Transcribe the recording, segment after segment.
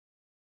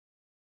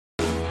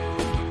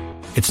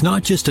It's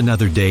not just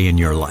another day in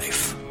your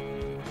life.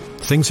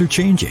 Things are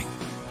changing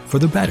for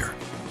the better.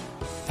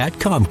 At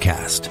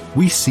Comcast,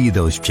 we see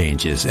those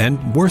changes,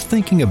 and we're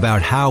thinking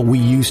about how we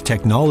use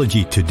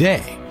technology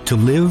today to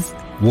live,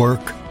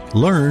 work,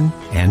 learn,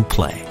 and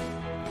play.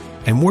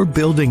 And we're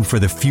building for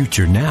the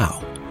future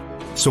now,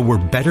 so we're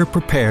better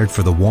prepared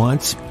for the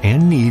wants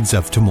and needs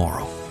of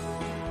tomorrow.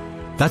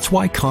 That's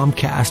why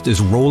Comcast is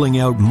rolling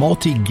out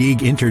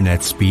multi-gig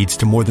internet speeds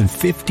to more than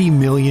 50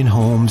 million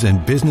homes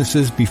and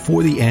businesses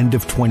before the end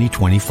of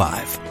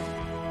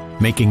 2025,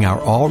 making our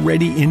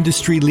already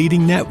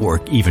industry-leading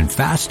network even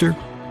faster,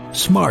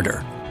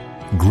 smarter,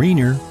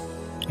 greener,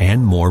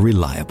 and more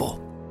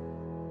reliable.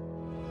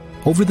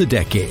 Over the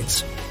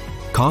decades,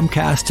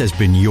 Comcast has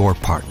been your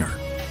partner,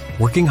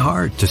 working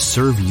hard to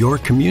serve your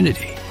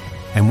community,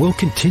 and will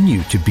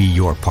continue to be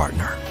your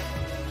partner.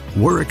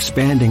 We're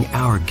expanding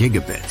our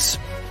gigabits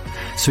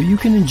so you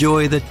can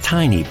enjoy the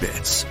tiny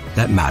bits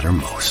that matter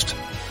most.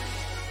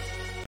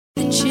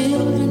 The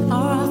children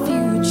are our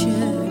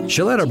future.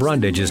 Sheletta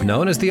Brundage is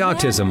known as the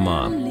Autism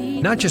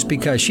Mom, not just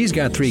because she's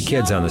got 3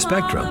 kids on the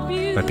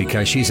spectrum, but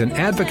because she's an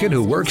advocate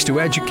who works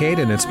to educate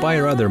and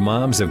inspire other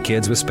moms of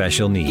kids with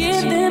special needs.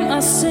 Give them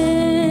a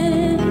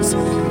sense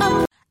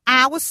of...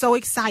 I was so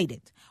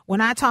excited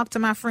when I talked to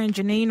my friend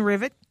Janine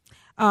Rivet.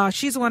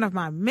 She's one of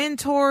my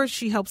mentors.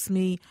 She helps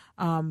me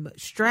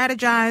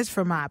strategize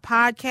for my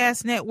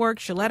podcast network,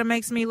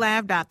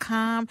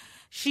 ShelettaMakesMeLaugh.com.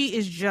 She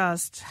is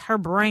just her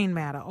brain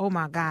matter. Oh,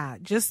 my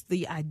God. Just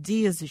the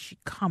ideas that she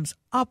comes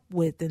up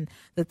with and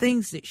the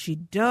things that she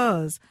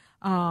does.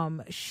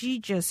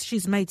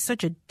 She's made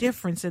such a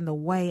difference in the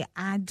way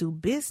I do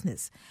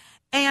business.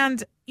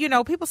 And, you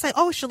know, people say,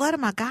 oh, Sheletta,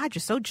 my God, you're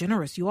so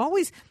generous. You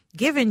always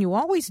giving, you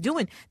always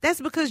doing.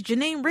 That's because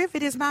Janine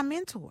Rivet is my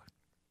mentor.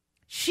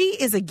 She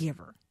is a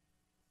giver.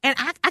 And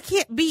I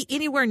can't be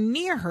anywhere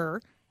near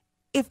her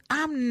if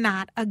I'm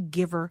not a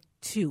giver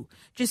too.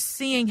 Just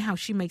seeing how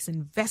she makes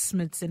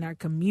investments in our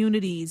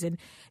communities and,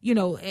 you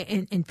know,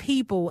 in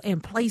people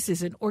and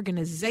places and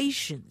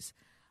organizations.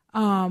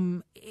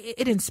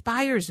 It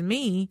inspires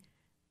me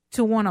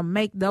to want to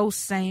make those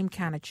same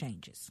kind of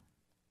changes.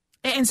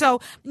 And so,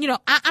 you know,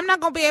 I'm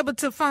not going to be able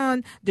to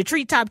fund the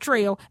Treetop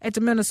Trail at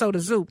the Minnesota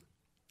Zoo.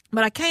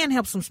 But I can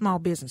help some small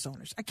business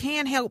owners. I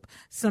can help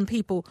some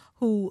people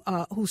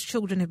whose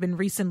children have been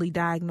recently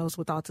diagnosed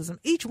with autism.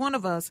 Each one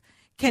of us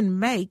can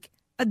make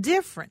a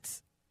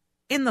difference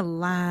in the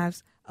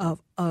lives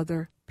of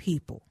other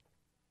people.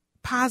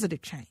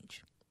 Positive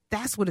change.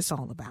 That's what it's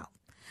all about.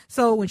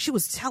 So when she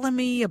was telling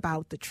me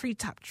about the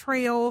Treetop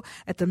Trail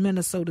at the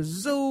Minnesota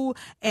Zoo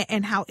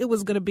and how it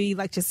was going to be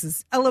like just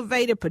this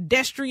elevated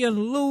pedestrian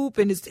loop,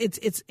 and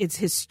it's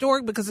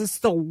historic because it's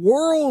the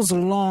world's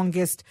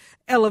longest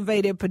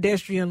elevated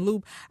pedestrian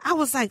loop, I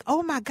was like,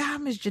 oh my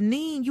God, Ms.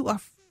 Janine, you are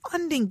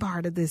funding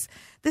part of this.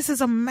 This is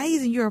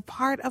amazing. You're a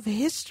part of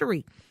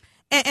history.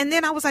 And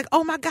then I was like,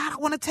 oh my God, I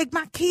want to take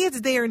my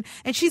kids there.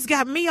 And she's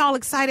got me all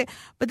excited.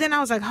 But then I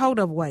was like, hold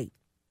up, wait.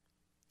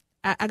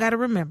 I got to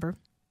remember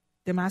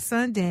that my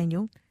son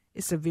Daniel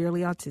is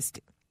severely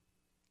autistic.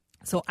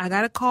 So I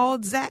got to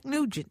call Zach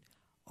Nugent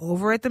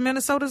over at the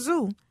Minnesota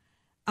Zoo,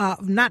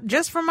 not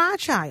just for my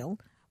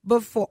child,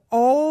 but for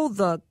all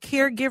the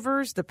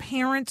caregivers, the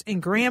parents and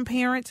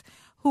grandparents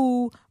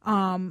who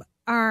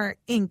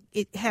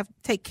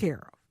take care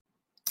of.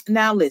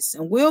 Now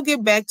listen, we'll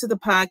get back to the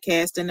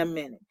podcast in a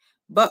minute.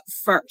 But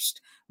first,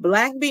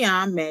 Black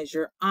Beyond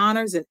Measure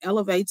honors and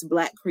elevates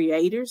Black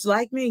creators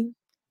like me,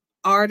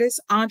 artists,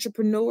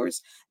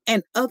 entrepreneurs,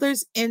 and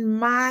others in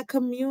my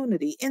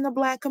community, in the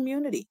Black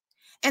community.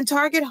 And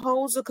Target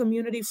holds the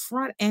community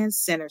front and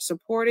center,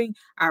 supporting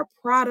our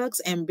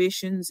products,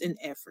 ambitions, and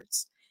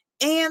efforts,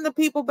 and the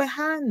people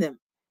behind them,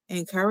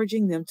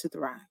 encouraging them to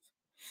thrive.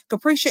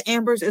 Capricia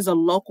Ambers is a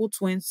local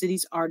Twin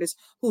Cities artist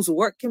whose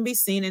work can be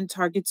seen in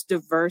Target's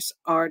diverse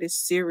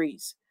artist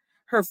series.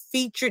 Her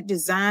featured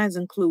designs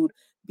include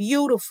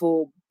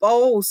beautiful,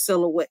 bold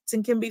silhouettes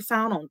and can be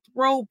found on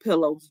throw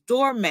pillows,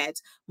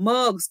 doormats,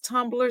 mugs,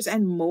 tumblers,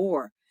 and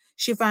more.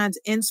 She finds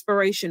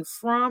inspiration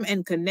from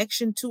and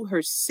connection to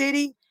her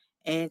city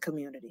and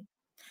community.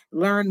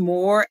 Learn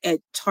more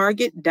at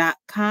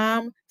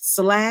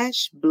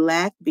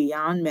target.com/Black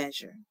Beyond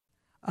Measure.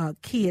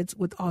 Kids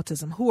with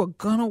autism who are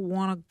going to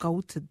want to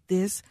go to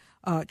this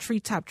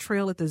Treetop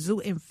Trail at the zoo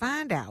and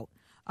find out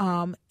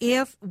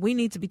if we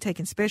need to be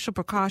taking special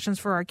precautions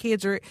for our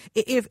kids, or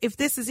if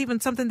this is even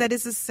something that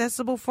is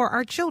accessible for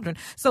our children.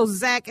 So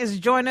Zach is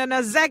joining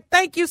us. Zach,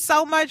 thank you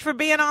so much for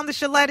being on the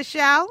Sheletta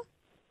Show.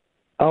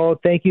 Oh,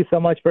 thank you so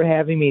much for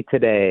having me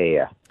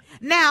today.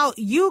 Now,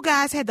 you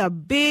guys had a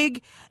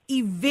big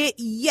event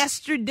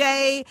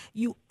yesterday.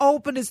 You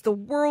opened. It's the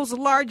world's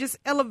largest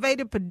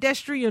elevated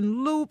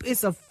pedestrian loop.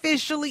 It's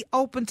officially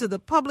open to the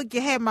public. You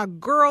had my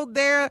girl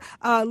there,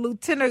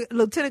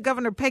 Lieutenant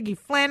Governor Peggy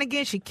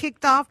Flanagan. She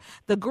kicked off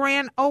the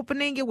grand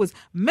opening. It was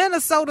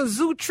Minnesota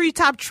Zoo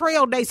Treetop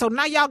Trail Day. So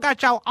now y'all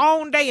got your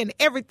own day and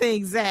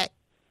everything, Zach.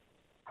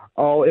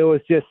 Oh, it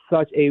was just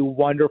such a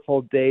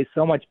wonderful day,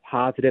 so much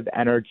positive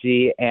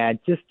energy, and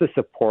just the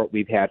support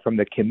we've had from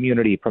the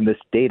community, from the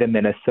state of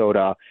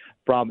Minnesota,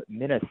 from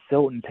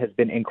Minnesotans has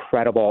been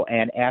incredible.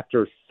 And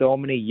after so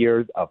many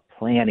years of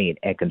planning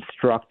and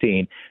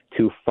constructing,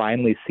 to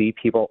finally see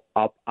people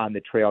up on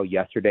the trail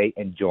yesterday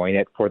enjoying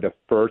it for the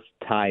first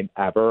time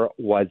ever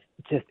was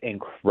just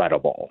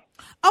incredible.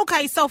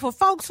 Okay, so for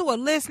folks who are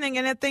listening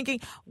and they're thinking,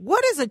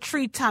 what is a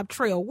treetop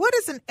trail? What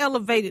is an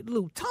elevated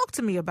loop? Talk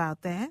to me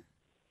about that.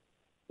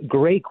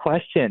 Great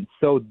question.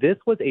 So this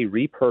was a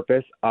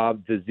repurpose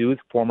of the zoo's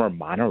former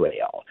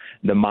monorail.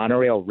 The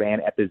monorail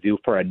ran at the zoo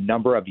for a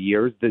number of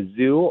years. The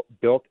zoo,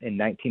 built in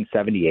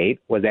 1978,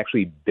 was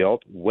actually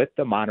built with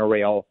the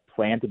monorail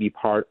planned to be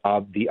part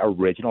of the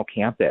original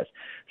campus.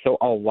 So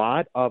a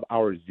lot of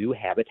our zoo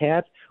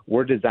habitats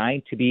were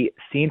designed to be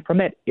seen from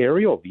that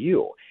aerial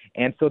view.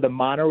 And so the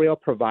monorail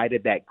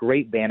provided that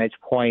great vantage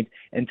point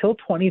until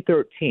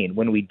 2013,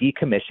 when we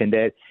decommissioned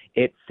it.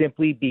 It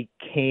simply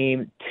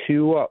became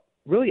too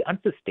really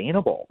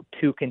unsustainable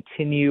to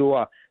continue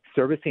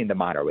servicing the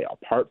monorail.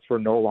 Parts were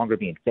no longer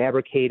being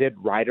fabricated,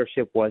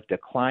 ridership was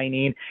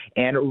declining,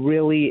 and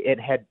really it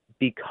had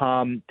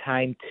become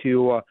time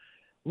to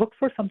look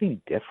for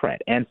something different.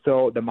 And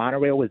so the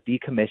monorail was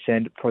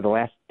decommissioned for the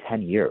last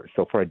 10 years.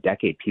 So for a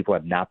decade, people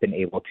have not been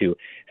able to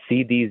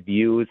see these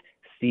views,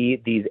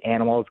 see these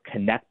animals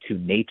connect to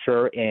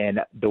nature in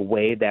the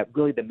way that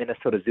really the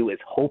Minnesota Zoo is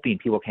hoping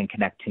people can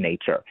connect to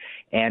nature.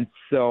 And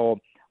so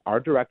our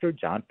director,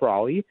 John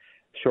Frawley,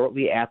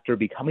 shortly after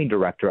becoming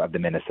director of the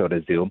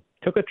Minnesota Zoo,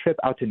 took a trip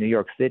out to New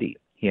York City.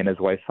 He and his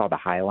wife saw the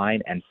High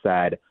Line and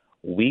said,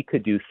 we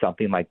could do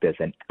something like this,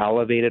 an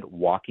elevated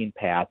walking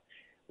path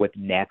with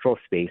natural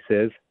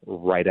spaces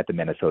right at the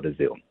Minnesota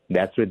Zoo.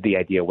 That's where the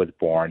idea was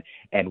born,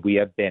 and we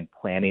have been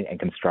planning and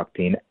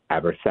constructing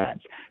ever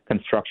since.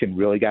 Construction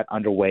really got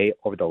underway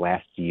over the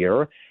last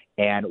year,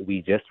 and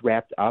we just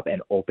wrapped up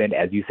and opened,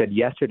 as you said,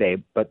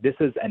 yesterday. But this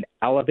is an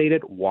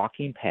elevated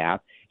walking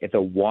path. It's a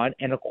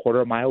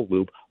 1.25 mile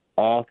loop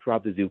all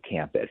throughout the zoo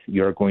campus.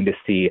 You're going to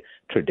see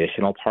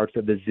traditional parts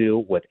of the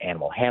zoo with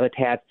animal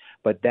habitats,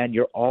 but then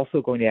you're also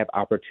going to have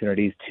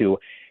opportunities to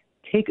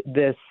take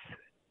this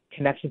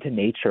connection to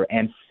nature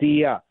and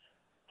see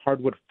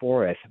hardwood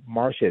forests,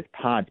 marshes,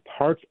 ponds,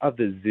 parts of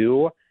the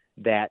zoo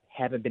that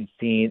haven't been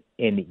seen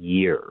in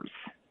years.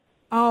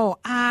 Oh,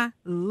 I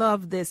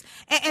love this.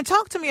 And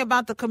talk to me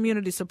about the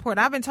community support.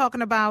 I've been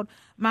talking about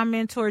my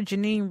mentor,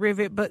 Janine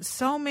Rivet, but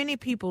so many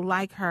people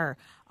like her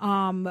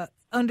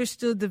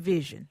understood the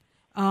vision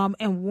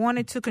and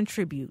wanted to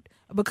contribute,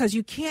 because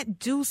you can't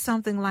do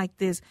something like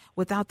this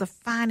without the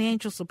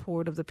financial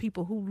support of the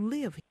people who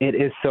live here. It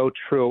is so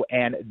true,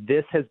 and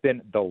this has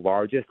been the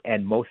largest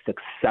and most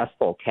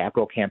successful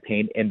capital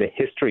campaign in the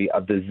history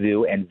of the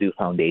zoo and Zoo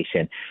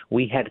Foundation.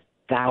 We had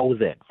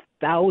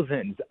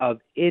thousands of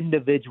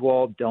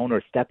individual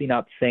donors stepping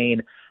up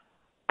saying,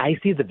 I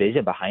see the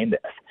vision behind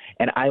this,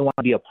 and I want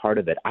to be a part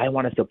of it. I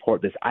want to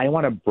support this. I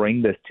want to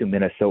bring this to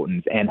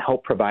Minnesotans and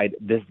help provide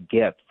this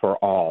gift for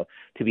all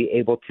to be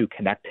able to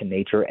connect to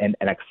nature in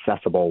an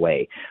accessible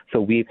way. So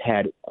we've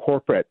had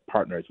corporate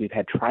partners, we've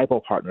had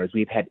tribal partners,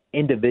 we've had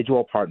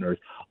individual partners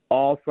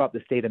all throughout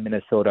the state of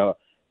Minnesota,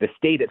 the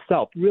state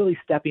itself really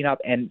stepping up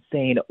and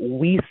saying,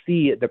 we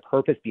see the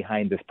purpose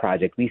behind this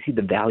project. We see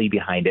the value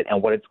behind it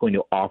and what it's going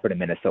to offer to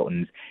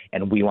Minnesotans,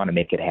 and we want to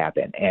make it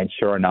happen. And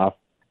sure enough,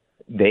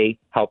 they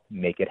helped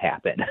make it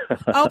happen.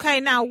 Okay,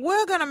 now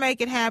we're going to make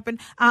it happen.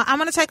 I'm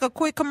going to take a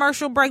quick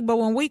commercial break, but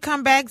when we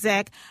come back,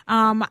 Zach,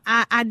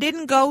 I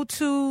didn't go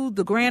to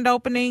the grand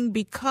opening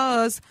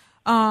because,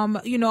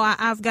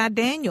 I've got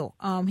Daniel.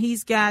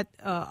 He's got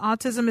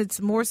autism. It's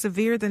more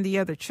severe than the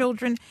other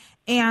children.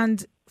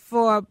 And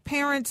for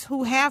parents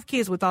who have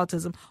kids with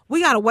autism,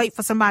 we got to wait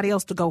for somebody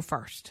else to go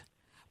first,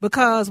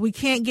 because we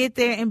can't get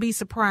there and be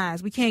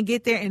surprised. We can't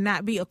get there and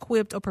not be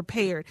equipped or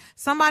prepared.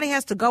 Somebody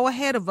has to go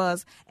ahead of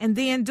us and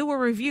then do a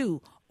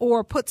review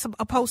or put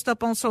a post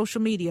up on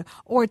social media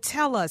or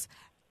tell us,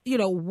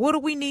 what do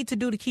we need to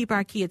do to keep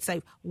our kids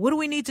safe? What do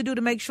we need to do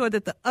to make sure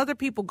that the other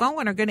people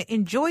going are going to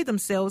enjoy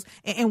themselves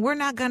and we're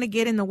not going to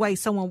get in the way?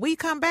 So when we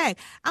come back,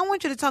 I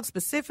want you to talk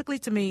specifically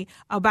to me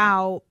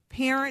about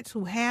parents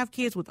who have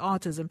kids with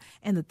autism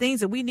and the things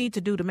that we need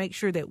to do to make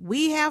sure that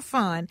we have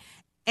fun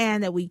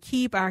and that we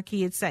keep our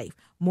kids safe.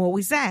 More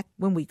with Zach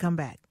when we come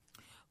back.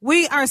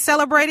 We are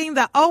celebrating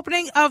the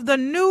opening of the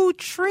new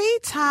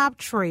Treetop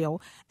Trail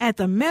at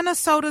the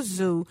Minnesota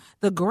Zoo.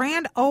 The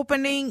grand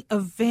opening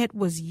event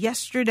was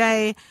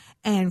yesterday,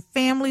 and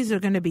families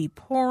are going to be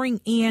pouring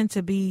in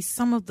to be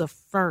some of the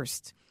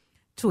first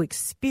to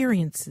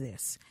experience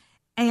this.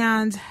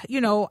 And,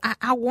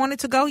 I wanted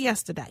to go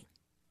yesterday,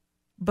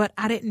 but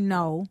I didn't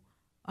know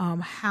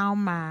how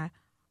my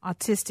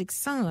autistic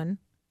son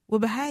will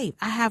behave.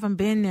 I haven't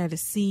been there to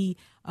see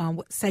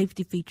what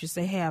safety features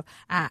they have.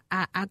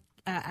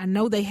 I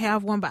know they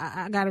have one, but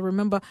I got to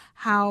remember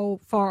how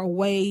far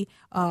away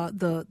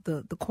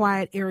the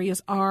quiet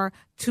areas are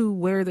to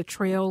where the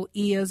trail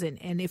is,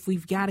 and if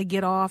we've got to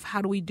get off,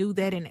 how do we do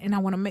that? And I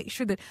want to make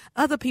sure that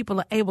other people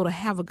are able to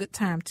have a good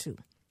time too,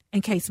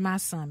 in case my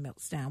son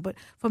melts down. But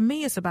for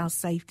me, it's about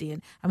safety,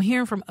 and I'm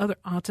hearing from other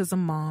autism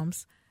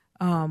moms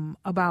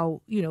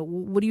about,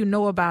 what do you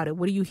know about it?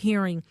 What are you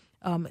hearing?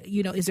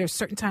 Is there a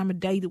certain time of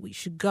day that we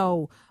should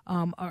go?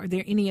 Are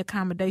there any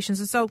accommodations?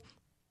 And so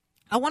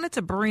I wanted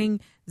to bring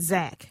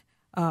Zach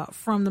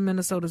from the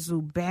Minnesota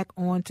Zoo back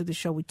onto the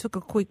show. We took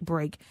a quick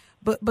break.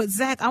 But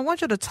Zach, I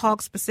want you to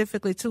talk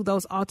specifically to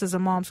those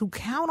autism moms who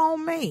count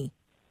on me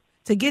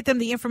to get them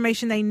the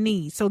information they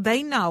need so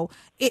they know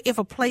if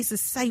a place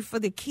is safe for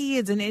the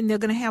kids and they're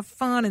going to have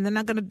fun and they're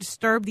not going to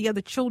disturb the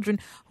other children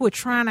who are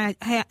trying to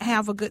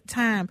have a good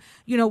time.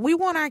 We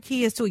want our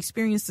kids to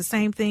experience the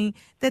same thing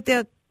that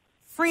their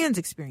friends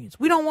experience.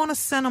 We don't want to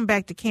send them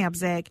back to Camp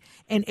Zach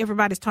and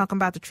everybody's talking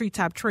about the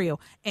Treetop Trail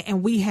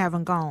and we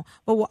haven't gone.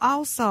 But we're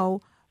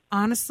also,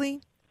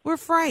 honestly, we're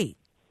afraid.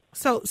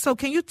 So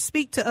can you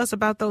speak to us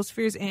about those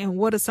fears and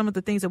what are some of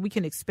the things that we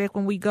can expect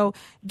when we go?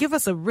 Give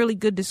us a really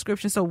good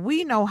description so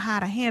we know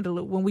how to handle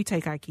it when we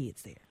take our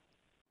kids there.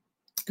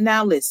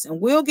 Now listen,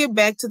 we'll get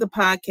back to the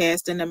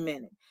podcast in a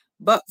minute.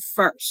 But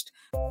first,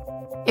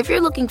 if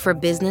you're looking for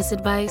business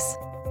advice,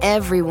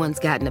 everyone's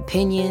got an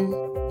opinion,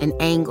 an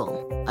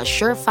angle, a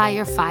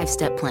surefire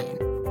 5-step plan.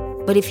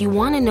 But if you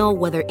want to know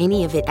whether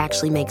any of it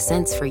actually makes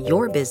sense for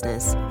your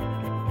business,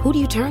 who do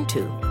you turn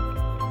to?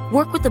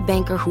 Work with a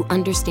banker who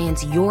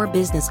understands your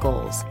business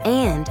goals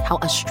and how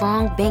a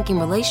strong banking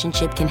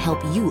relationship can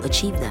help you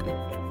achieve them.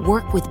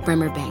 Work with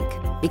Bremer Bank,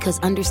 because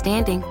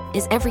understanding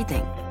is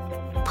everything.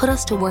 Put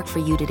us to work for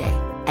you today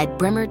at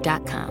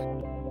bremer.com.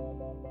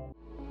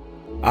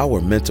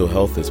 Our mental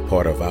health is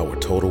part of our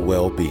total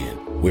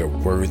well-being. We're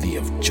worthy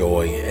of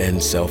joy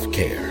and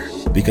self-care.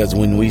 Because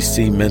when we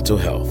see mental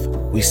health,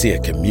 we see a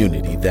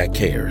community that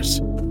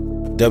cares.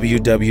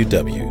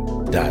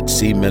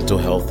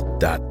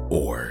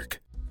 www.cmentalhealth.org.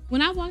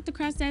 When I walked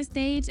across that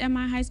stage at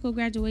my high school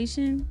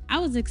graduation, I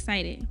was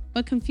excited,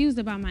 but confused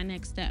about my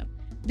next step.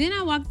 Then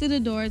I walked through the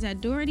doors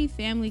at Doherty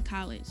Family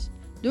College.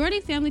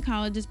 Doherty Family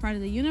College is part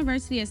of the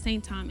University of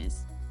St.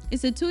 Thomas.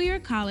 It's a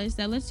 2-year college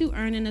that lets you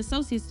earn an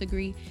associate's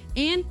degree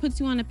and puts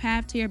you on a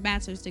path to your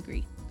bachelor's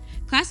degree.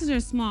 Classes are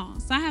small,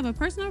 so I have a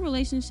personal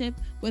relationship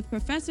with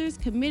professors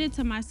committed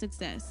to my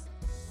success.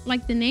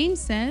 Like the name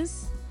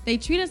says, they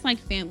treat us like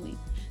family.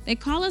 They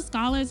call us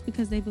scholars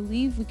because they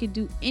believe we could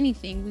do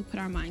anything we put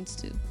our minds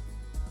to.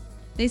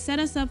 They set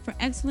us up for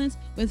excellence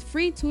with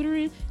free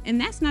tutoring,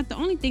 and that's not the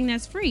only thing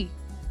that's free.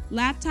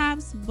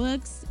 Laptops,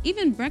 books,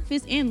 even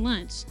breakfast and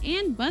lunch,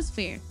 and bus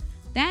fare.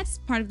 That's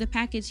part of the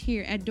package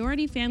here at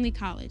Doherty Family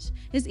College.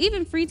 It's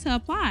even free to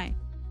apply.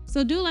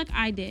 So do like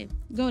I did.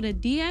 Go to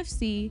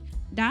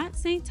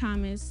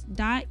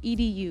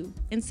dfc.stthomas.edu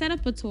and set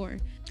up a tour.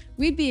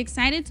 We'd be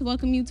excited to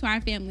welcome you to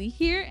our family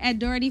here at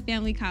Doherty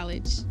Family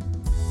College.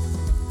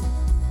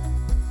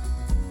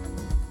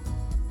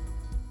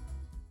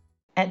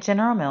 At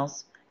General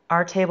Mills,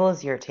 our table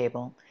is your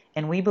table,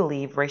 and we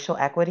believe racial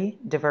equity,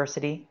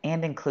 diversity,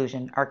 and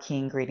inclusion are key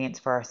ingredients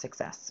for our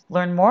success.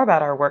 Learn more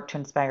about our work to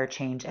inspire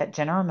change at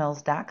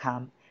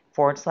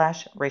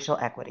generalmills.com/racial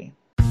equity.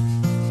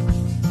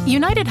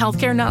 United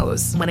Healthcare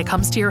knows when it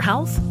comes to your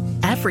health,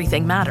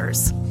 everything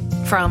matters.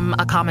 From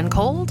a common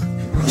cold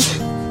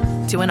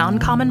to an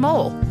uncommon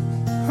mole.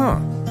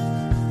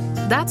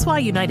 That's why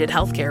United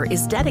Healthcare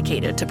is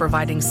dedicated to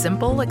providing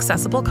simple,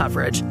 accessible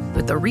coverage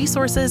with the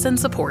resources and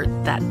support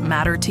that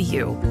matter to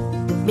you.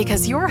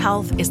 Because your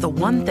health is the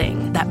one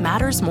thing that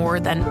matters more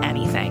than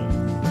anything.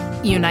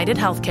 United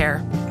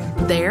Healthcare.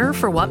 There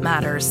for what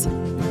matters.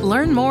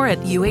 Learn more at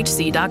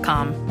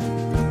uhc.com.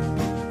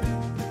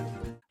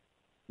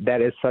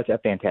 That is such a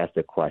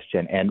fantastic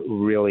question, and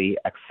really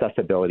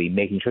accessibility,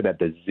 making sure that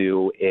the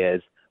zoo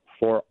is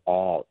for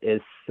all,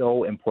 is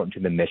so important to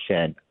the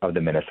mission of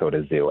the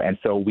Minnesota Zoo. And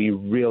so we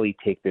really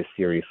take this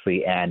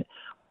seriously and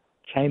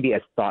try and be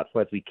as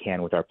thoughtful as we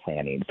can with our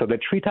planning. So the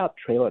Treetop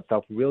Trail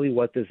itself really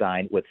was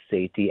designed with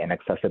safety and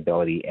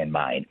accessibility in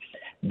mind.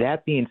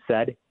 That being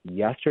said,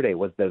 yesterday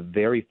was the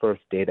very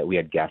first day that we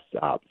had guests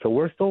up. So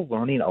we're still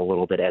learning a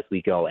little bit as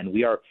we go, and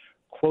we are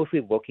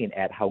closely looking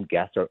at how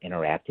guests are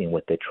interacting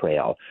with the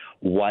trail,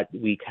 what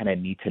we kind of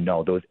need to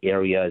know, those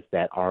areas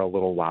that are a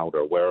little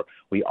louder, where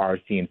we are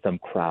seeing some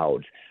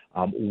crowds.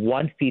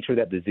 One feature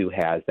that the zoo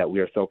has that we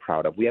are so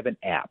proud of, we have an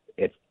app.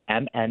 It's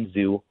MN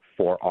Zoo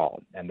for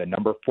All, and the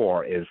number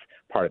 4 is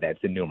part of that.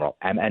 It's a numeral,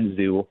 MN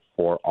Zoo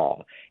for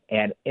All.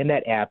 And in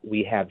that app,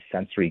 we have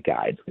sensory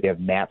guides. We have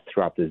maps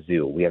throughout the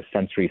zoo. We have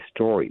sensory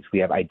stories. We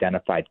have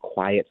identified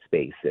quiet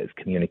spaces,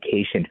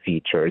 communication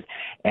features,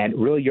 and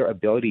really your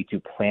ability to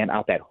plan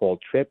out that whole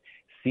trip,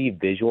 see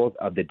visuals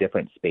of the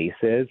different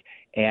spaces,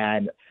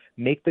 and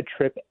make the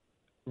trip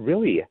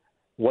really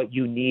what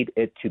you need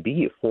it to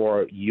be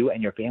for you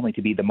and your family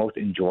to be the most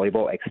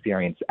enjoyable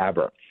experience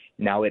ever.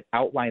 Now, it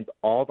outlines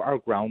all of our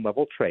ground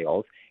level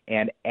trails,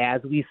 and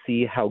as we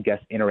see how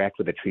guests interact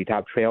with the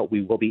treetop trail,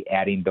 we will be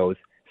adding those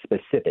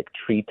specific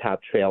treetop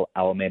trail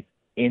elements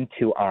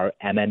into our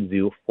MN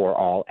Zoo for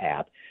All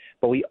app.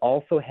 But we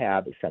also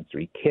have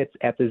sensory kits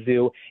at the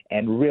zoo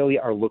and really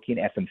are looking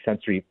at some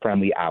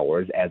sensory-friendly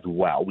hours as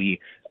well. We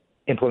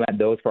implement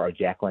those for our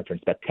Jack-O-Lantern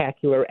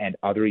Spectacular and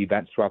other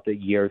events throughout the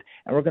years,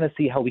 and we're going to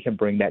see how we can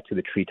bring that to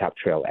the treetop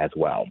trail as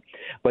well.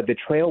 But the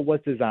trail was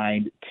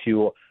designed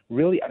to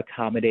really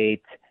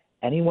accommodate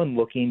anyone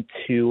looking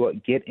to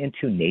get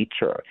into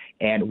nature.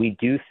 And we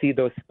do see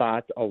those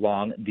spots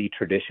along the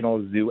traditional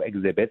zoo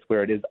exhibits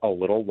where it is a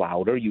little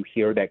louder. You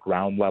hear that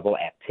ground level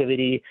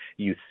activity.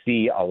 You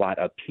see a lot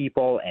of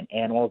people and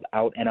animals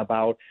out and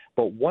about.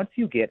 But once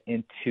you get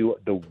into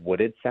the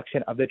wooded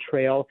section of the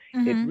trail,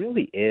 it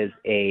really is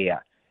a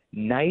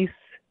nice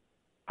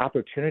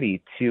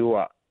opportunity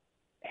to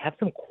have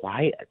some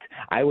quiet.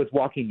 I was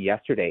walking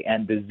yesterday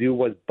and the zoo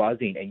was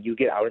buzzing, and you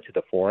get out into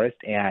the forest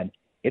and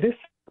it is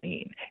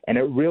serene. And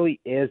it really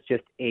is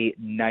just a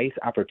nice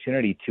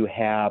opportunity to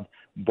have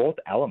both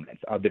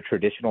elements of the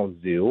traditional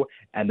zoo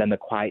and then the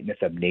quietness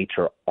of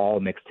nature all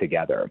mixed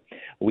together.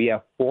 We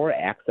have 4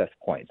 access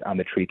points on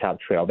the treetop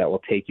trail that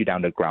will take you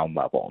down to ground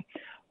level.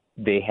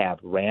 They have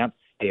ramps,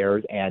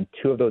 stairs, and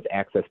 2 of those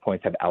access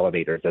points have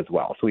elevators as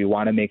well. So we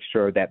want to make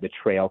sure that the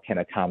trail can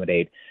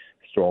accommodate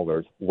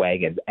strollers,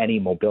 wagons, any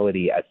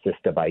mobility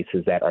assist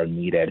devices that are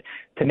needed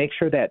to make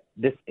sure that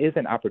this is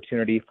an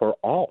opportunity for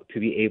all to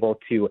be able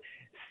to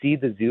see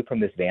the zoo from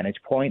this vantage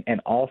point and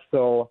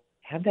also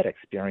have that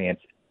experience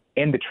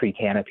in the tree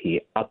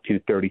canopy up to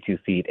 32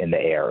 feet in the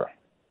air.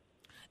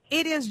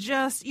 It is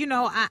just,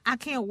 I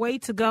can't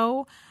wait to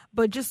go,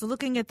 but just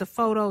looking at the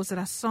photos that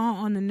I saw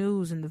on the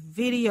news and the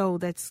video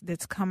that's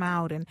come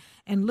out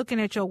and looking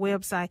at your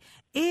website,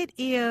 it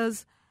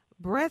is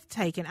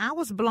breathtaking. I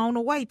was blown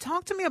away.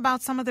 Talk to me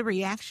about some of the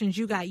reactions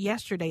you got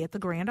yesterday at the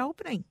grand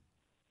opening.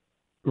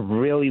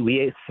 Really,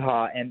 we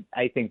saw, and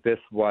I think this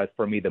was,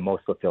 for me, the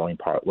most fulfilling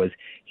part, was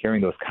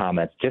hearing those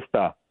comments, just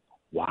the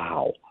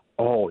wow,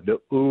 oh, the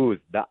oohs,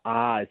 the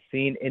ahs,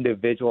 seeing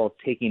individuals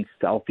taking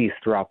selfies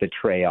throughout the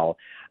trail.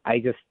 I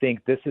just think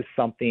this is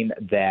something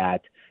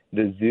that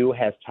the zoo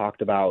has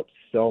talked about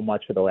so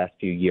much for the last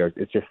few years.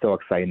 It's just so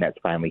exciting that it's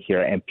finally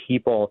here, and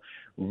people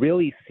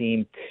really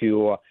seem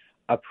to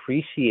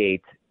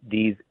appreciate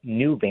these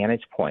new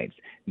vantage points,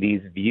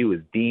 these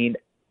views being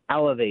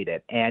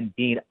elevated and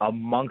being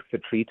amongst the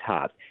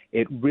treetops.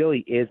 It really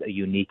is a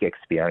unique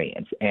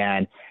experience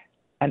and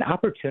an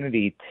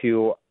opportunity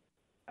to,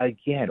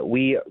 again,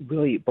 we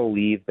really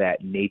believe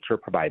that nature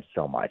provides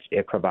so much.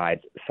 It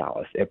provides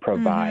solace. It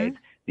provides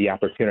the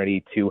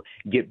opportunity to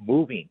get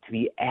moving, to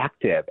be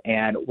active.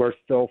 And we're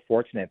so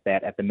fortunate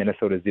that at the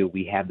Minnesota Zoo,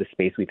 we have the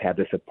space, we've had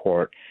the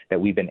support, that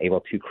we've been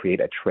able to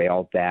create a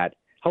trail that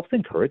helps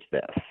encourage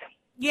this.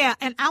 Yeah,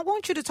 and I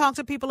want you to talk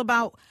to people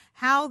about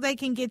how they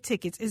can get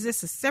tickets. Is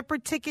this a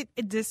separate ticket?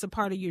 Is this a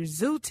part of your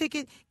zoo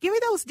ticket? Give me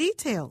those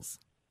details.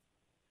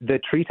 The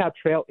Treetop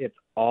Trail, it's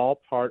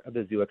all part of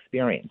the zoo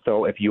experience.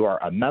 So if you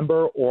are a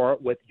member or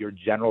with your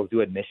general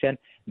zoo admission,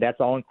 that's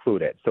all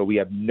included. So we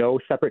have no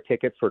separate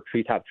tickets for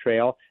Treetop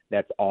Trail.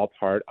 That's all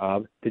part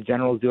of the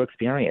general zoo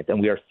experience, and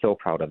we are so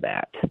proud of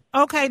that.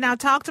 Okay, now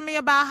talk to me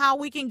about how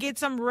we can get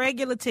some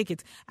regular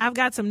tickets. I've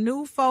got some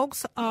new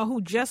folks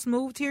who just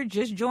moved here,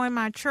 just joined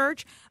my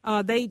church.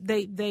 They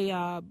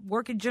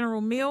work at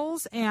General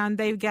Mills, and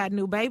they've got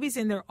new babies,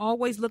 and they're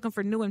always looking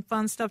for new and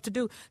fun stuff to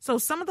do. So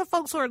some of the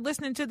folks who are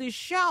listening to this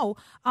show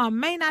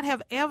may not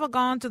have ever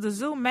gone to the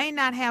zoo, may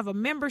not have a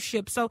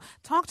membership. So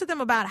talk to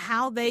them about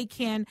how they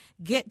can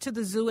get to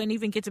the zoo and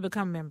even get to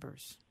become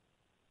members.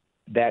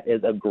 That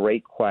is a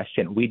great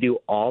question. We do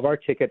all of our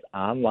tickets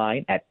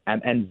online at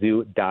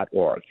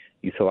mnzoo.org.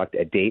 You select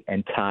a date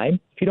and time.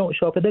 If you don't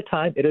show up at the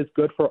time, it is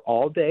good for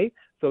all day,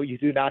 so you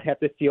do not have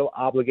to feel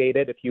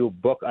obligated if you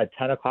book at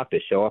 10 o'clock to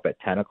show up at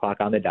 10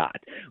 o'clock on the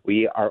dot.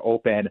 We are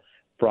open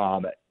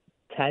from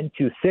 10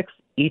 to 6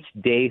 each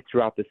day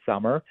throughout the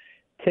summer.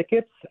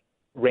 Tickets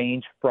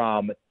range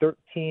from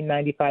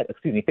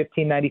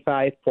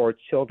 $15.95 for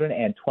children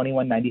and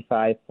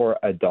 $21.95 for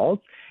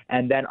adults.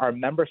 And then our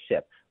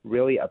membership,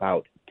 really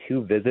about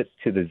 2 visits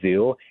to the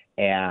zoo,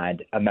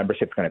 and a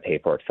membership is going to pay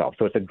for itself.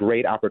 So it's a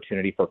great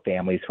opportunity for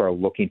families who are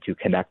looking to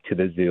connect to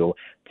the zoo,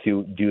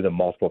 to do the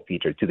multiple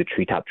features, do the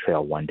Treetop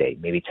Trail one day,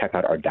 maybe check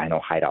out our dino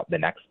hideout the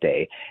next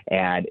day.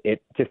 And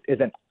it just is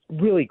a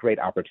really great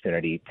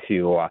opportunity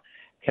to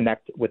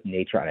connect with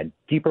nature on a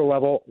deeper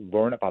level,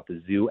 learn about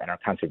the zoo and our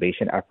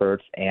conservation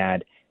efforts,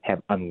 and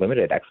have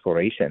unlimited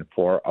exploration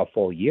for a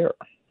full year.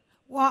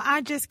 Well,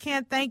 I just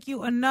can't thank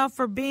you enough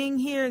for being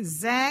here,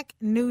 Zach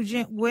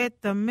Nugent with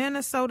the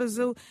Minnesota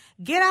Zoo.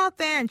 Get out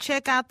there and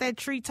check out that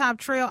Treetop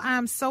Trail.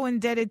 I'm so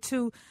indebted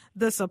to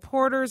the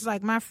supporters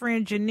like my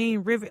friend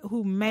Janine Rivet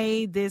who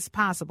made this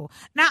possible.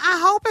 Now, I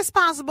hope it's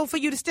possible for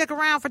you to stick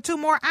around for 2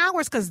 more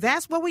hours because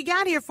that's what we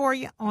got here for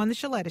you on the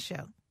Sheletta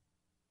Show.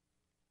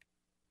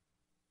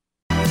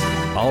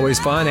 Always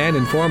fun and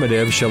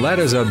informative,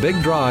 Sheletta's a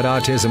big draw at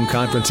autism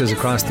conferences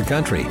across the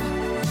country.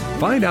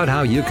 Find out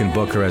how you can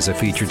book her as a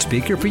featured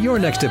speaker for your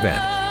next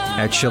event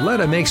at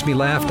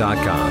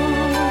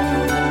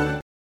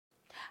ShelettaMakesMeLaugh.com.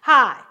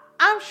 Hi,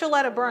 I'm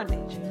Sheletta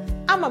Brundage.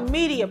 I'm a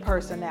media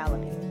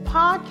personality,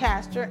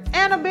 podcaster,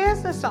 and a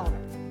business owner.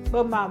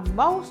 But my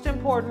most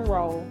important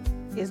role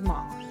is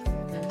mom.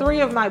 3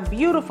 of my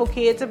beautiful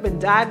kids have been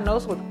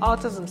diagnosed with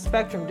autism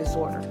spectrum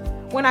disorder.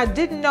 When I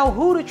didn't know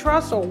who to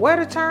trust or where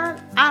to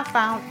turn, I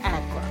found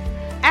ACRA.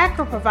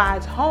 ACRA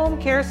provides home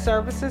care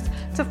services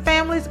to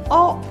families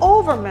all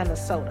over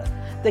Minnesota.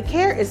 The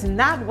care is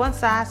not one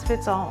size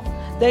fits all.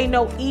 They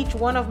know each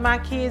one of my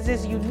kids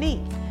is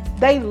unique.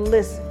 They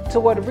listen to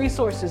what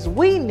resources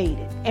we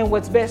needed and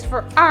what's best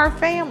for our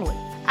family.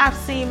 I've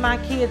seen my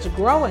kids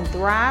grow and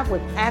thrive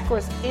with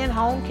ACRA's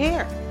in-home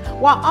care.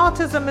 While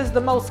autism is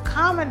the most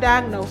common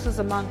diagnosis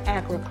among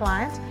ACRA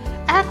clients,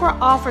 ACRA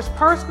offers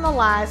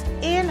personalized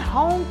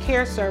in-home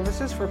care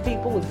services for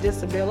people with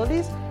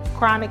disabilities,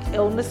 chronic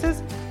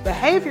illnesses,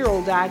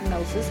 behavioral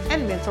diagnosis,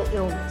 and mental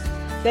illness.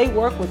 They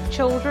work with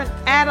children,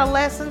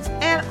 adolescents,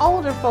 and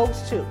older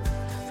folks too.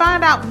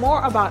 Find out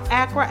more about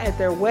ACRA at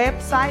their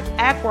website,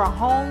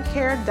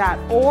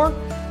 acrahomecare.org.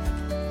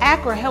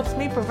 ACRA helps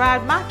me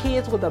provide my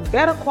kids with a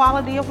better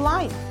quality of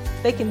life.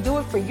 They can do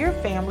it for your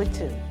family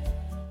too.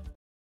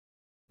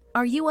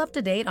 Are you up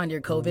to date on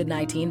your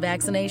COVID-19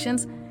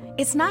 vaccinations?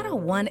 It's not a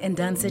one and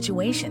done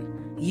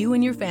situation. You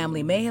and your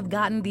family may have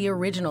gotten the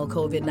original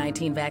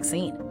COVID-19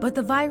 vaccine, but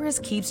the virus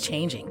keeps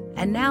changing,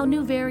 and now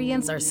new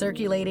variants are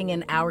circulating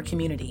in our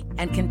community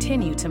and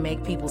continue to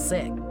make people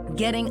sick.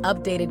 Getting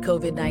updated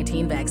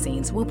COVID-19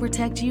 vaccines will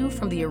protect you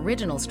from the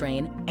original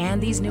strain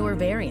and these newer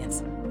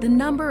variants. The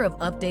number of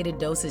updated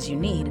doses you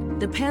need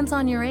depends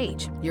on your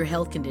age, your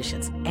health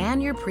conditions,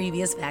 and your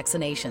previous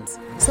vaccinations.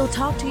 So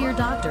talk to your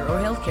doctor or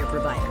healthcare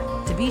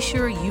provider to be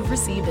sure you've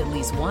received at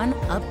least one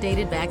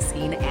updated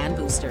vaccine and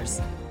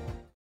boosters.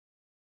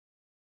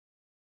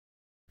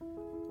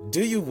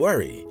 Do you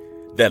worry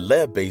that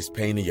lead-based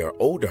paint in your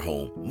older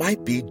home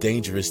might be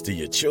dangerous to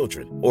your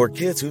children or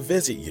kids who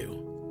visit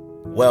you?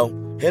 Well,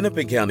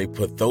 Hennepin County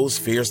put those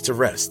fears to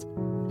rest.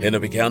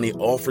 Hennepin County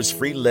offers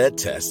free lead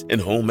tests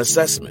and home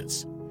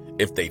assessments.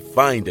 If they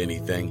find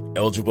anything,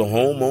 eligible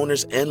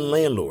homeowners and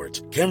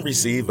landlords can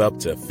receive up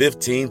to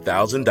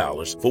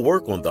 $15,000 for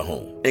work on the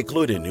home,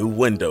 including new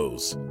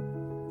windows.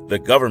 The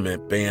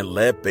government banned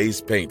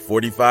lead-based paint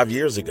 45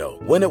 years ago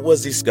when it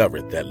was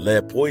discovered that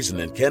lead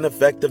poisoning can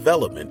affect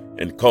development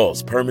and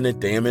cause permanent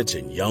damage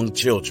in young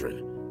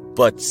children.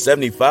 But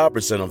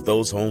 75% of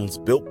those homes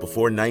built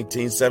before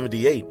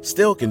 1978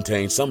 still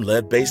contain some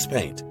lead-based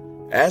paint.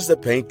 As the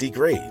paint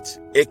degrades,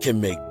 it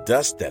can make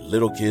dust that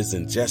little kids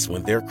ingest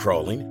when they're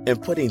crawling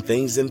and putting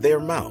things in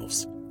their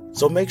mouths.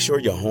 So make sure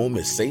your home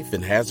is safe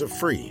and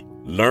hazard-free.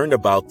 Learn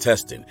about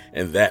testing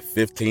and that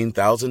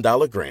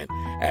 $15,000 grant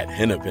at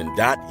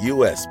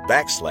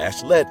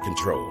hennepin.us/lead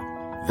control.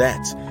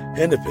 That's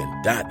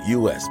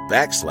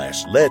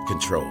hennepin.us/lead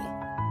control.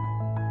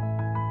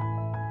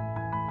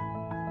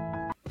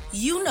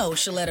 You know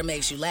Sheletta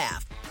makes you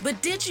laugh,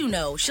 but did you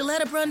know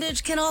Sheletta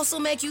Brundage can also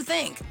make you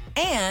think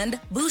and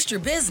boost your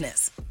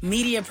business?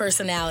 Media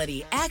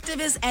personality,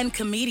 activist, and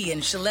comedian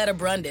Sheletta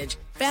Brundage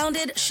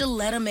founded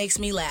Sheletta Makes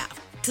Me Laugh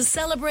to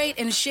celebrate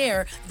and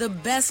share the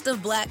best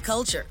of Black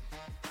culture.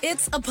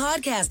 It's a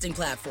podcasting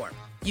platform.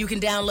 You can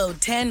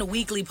download 10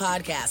 weekly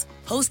podcasts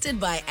hosted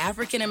by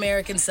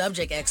African-American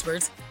subject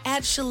experts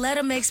at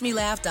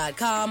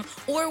ShelettaMakesMeLaugh.com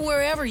or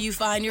wherever you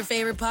find your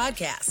favorite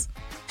podcasts.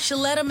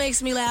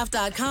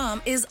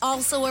 ShelettaMakesMeLaugh.com is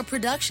also a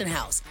production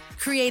house,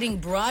 creating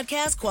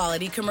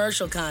broadcast-quality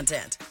commercial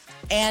content.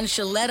 And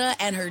Sheletta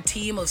and her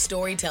team of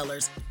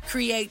storytellers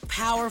create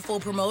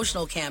powerful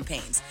promotional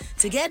campaigns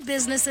to get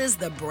businesses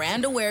the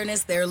brand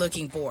awareness they're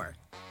looking for.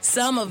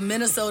 Some of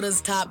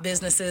Minnesota's top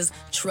businesses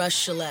trust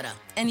Sheletta,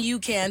 and you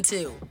can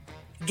too.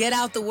 Get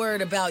out the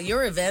word about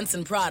your events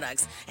and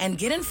products and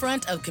get in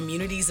front of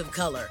communities of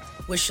color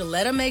with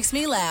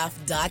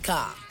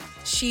ShelettaMakesMeLaugh.com.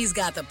 She's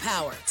got the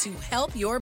power to help your